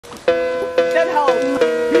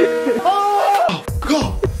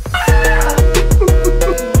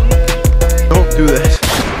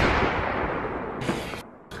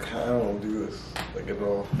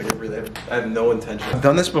attention. I've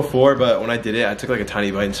done this before, but when I did it, I took like a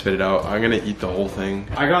tiny bite and spit it out. I'm gonna eat the whole thing.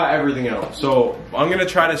 I got everything out, so I'm gonna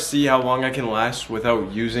try to see how long I can last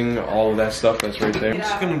without using all of that stuff that's right there. I'm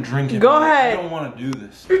just gonna drink it. Go ahead. I don't want to do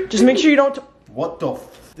this. Just make sure you don't. What the?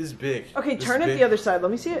 This is big. Okay, this turn it big. the other side.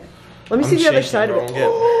 Let me see it. Let me see the other side of it.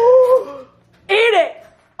 Eat it!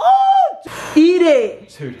 Oh! Eat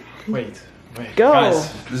it! Dude, wait. Go.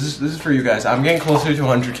 Guys, this is for you guys. I'm getting closer to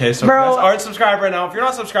 100K, so Bro. if you guys aren't subscribed right now, if you're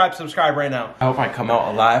not subscribed, subscribe right now. I hope I come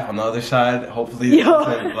out alive on the other side. Hopefully it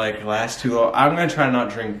doesn't like last too long. I'm gonna try not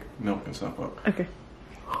drink milk and stuff. But. Okay.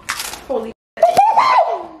 Holy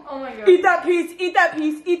oh my god. Eat that piece, eat that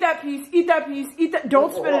piece, eat that piece, eat that piece, eat that.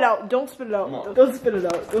 Don't spit it out. Don't spit it out. No. Don't spit it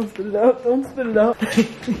out. Don't spit it out. Don't spit it out.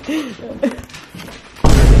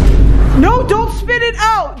 No, don't spit it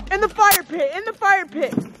out! In the fire pit, in the fire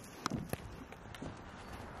pit.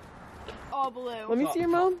 All blue. Let me see your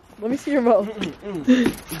mouth. Let me see your mouth.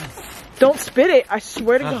 Don't spit it, I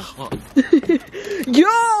swear to God. Yo!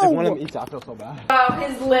 If one of them eats, I feel so bad. Oh,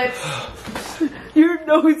 his lips. Your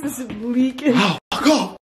nose is leaking. Oh,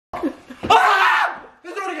 go! Ah!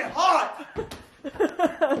 It's gonna get hot!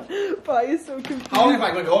 Pi is so confused. How long am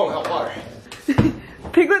I gonna go in hot water?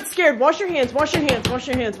 Piglet's scared. Wash your hands, wash your hands, wash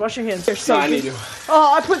your hands, wash your hands. No, I need to.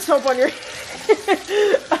 Oh, I put soap on your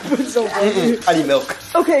I put soap on you. I need milk.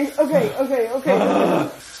 Okay.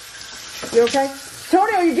 You okay?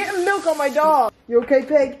 Tonio, you're getting milk on my dog. You okay,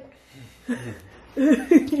 pig?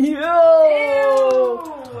 Yo!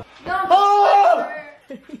 No. Oh!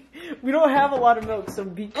 We don't have a lot of milk, so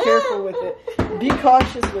be careful with it. Be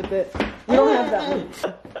cautious with it. We don't have that one.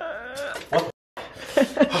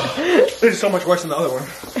 This is so much worse than the other one.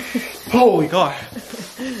 Holy God.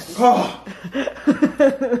 Oh.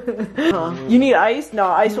 You need ice? No,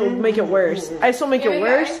 ice will make it worse. Ice will make it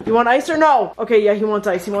worse. You want ice or no? Okay, yeah, he wants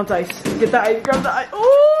ice. He wants ice. Get the ice. Grab the ice.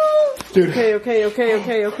 Ooh! Dude. Okay.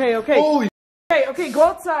 Holy. Okay, go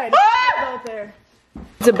outside. Go out there.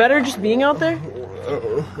 Is it better just being out there?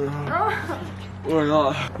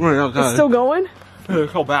 It's still going?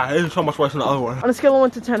 It's so bad. It's so much worse than the other one. On a scale of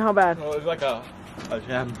 1 to 10, how bad? Oh, it's like a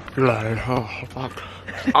gem. Oh, fuck.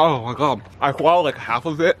 Oh my God. I swallowed like half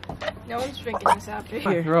of it. No one's drinking this after.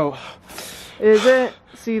 Here. Bro. Is it?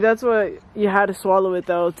 See, that's what you had to swallow it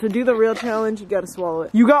though. To do the real challenge, you gotta swallow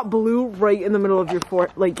it. You got blue right in the middle of your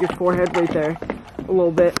your forehead right there. A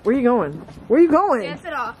little bit. Where are you going? Where are you going? Dance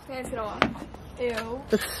it off. Dance it off. Ew.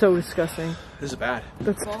 That's so disgusting. This is bad.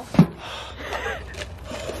 That's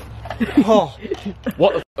Oh.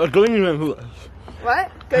 What the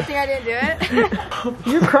What? Good thing I didn't do it.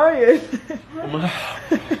 You're crying.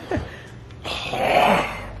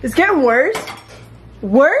 It's getting worse.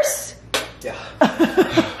 Worse? Yeah.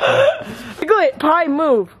 Piglet, Pi,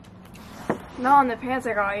 move. No, on the pants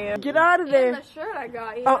I got you. Get out of In there. the shirt I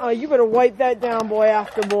got you. You better wipe that down, boy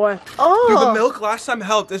after boy. Oh. Dude, the milk last time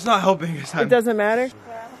helped. It's not helping this time. It doesn't matter?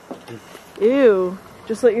 Yeah. Ew.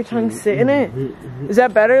 Just let your tongue sit in it. Is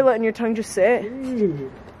that better, letting your tongue just sit?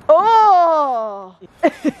 Oh!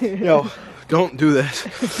 Yo, don't do this.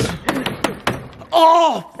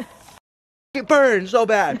 Oh! It burns so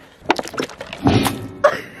bad.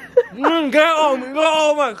 Get on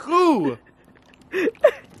my clue.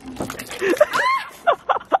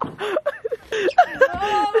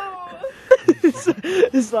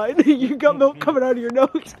 It's like you got milk coming out of your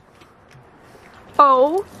nose.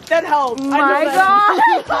 Oh, that helped. My God!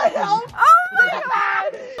 That helped. Oh my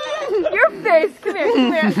God! Your face. Come here.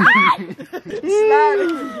 Come here.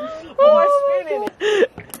 Oh, spinning.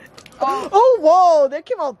 Oh, whoa! That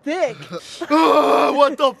came out thick.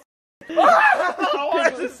 What the? Why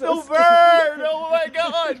is it so burn? Oh my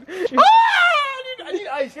God! I need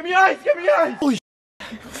ice. Give me ice. Give me ice. Holy shit.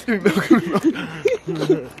 Give me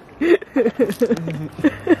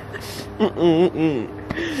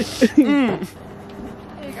milk.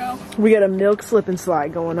 There you go. We got a milk slip and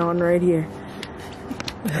slide going on right here.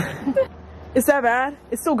 Is that bad?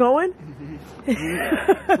 It's still going? This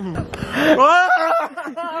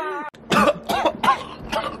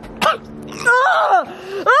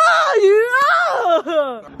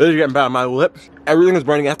is getting bad on my lips. Everything is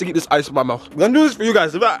burning. I have to keep this ice in my mouth. I'm gonna do this for you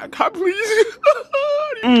guys. If I can, please.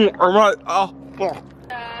 I'm right.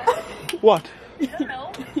 What?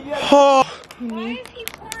 Milk. Oh. Why is he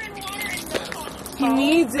pouring water in milk? He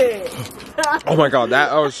needs it. Oh my God,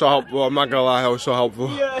 that was so helpful. I'm not gonna lie, that was so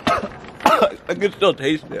helpful. Yeah. I can still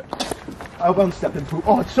taste it. I hope I'm stepping poop.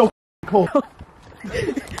 Oh, it's so cold.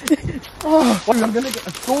 Oh, I'm gonna get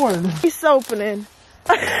a thorn. He's opening.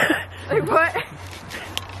 Like what?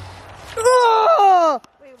 Oh!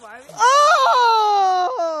 Wait, why?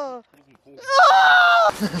 Oh! Oh!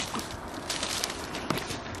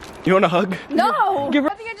 You want a hug? No! Give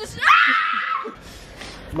her I think I just.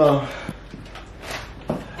 Mom.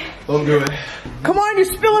 Don't do it. Come on, you're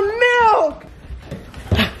spilling milk!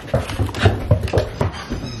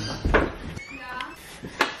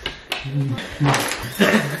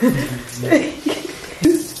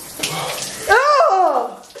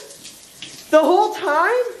 Oh! The whole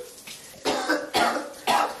time?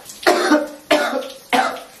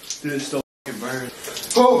 Dude, it's still fucking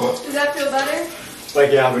burns. Oh! Does that feel better?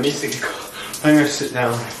 Like, yeah, but it needs to get cold. I'm gonna sit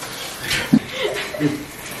down.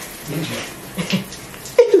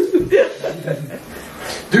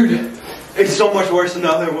 Dude, it's so much worse than the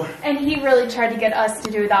other one. And he really tried to get us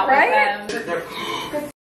to do that with him.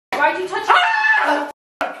 Why'd you touch your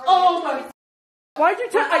Oh my. Why'd you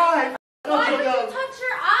touch my Why did you touch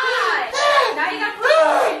your eye? Now you got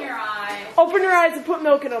milk in your eye. Open your eyes and put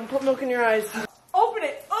milk in them. Put milk in your eyes. Open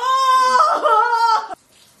it. Oh!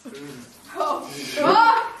 Oh.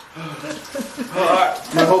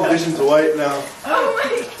 My whole vision's white now. Oh my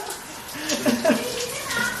God.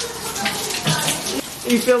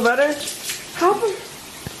 You feel better? How?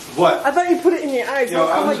 What? I thought you put it in your eyes. Yo,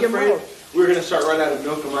 I How was about your afraid mouth? we were gonna start running out of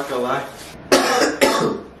milk, I'm not gonna lie.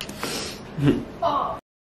 Oh.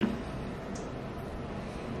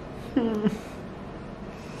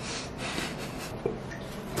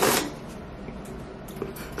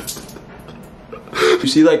 You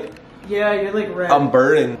see, like, Yeah, you're like red. I'm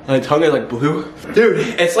burning. My tongue is like blue. Dude,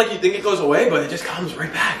 it's like you think it goes away, but it just comes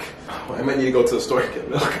right back. Oh, I might need to go to the store and get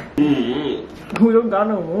milk. We don't got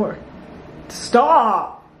no more.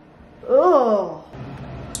 Stop! Ugh.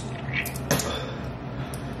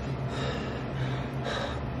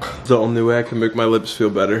 It's the only way I can make my lips feel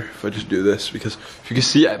better if I just do this, because if you can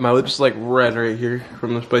see, my lips like red right here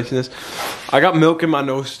from the spiciness. I got milk in my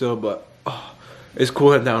nose still, but it's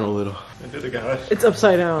cooling down a little. I did it, guys. It's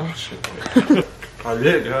upside down. I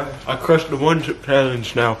did, guys. I crushed the 1 chip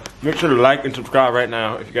challenge now. Make sure to like and subscribe right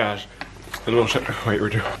now if you guys. A little wait, we're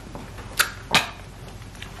doing.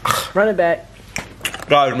 Run it back.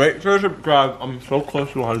 Guys, make sure to subscribe. I'm so close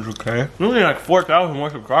to 100K. Only like 4,000 more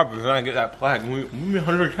subscribers, and I get that plaque. We be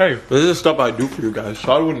 100K. This is stuff I do for you guys.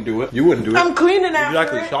 Shaw wouldn't do it. You wouldn't do it. I'm cleaning after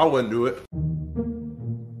Exactly. it. Shaw wouldn't do it.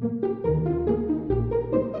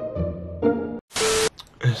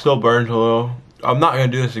 It still burns a little. I'm not gonna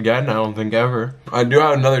do this again. I don't think ever. I do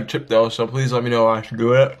have another tip though, so please let me know if I should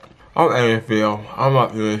do it. I'll end the video. I'm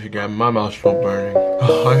not doing this again. My mouth's still burning.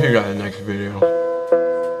 I'll see you guys in the next video.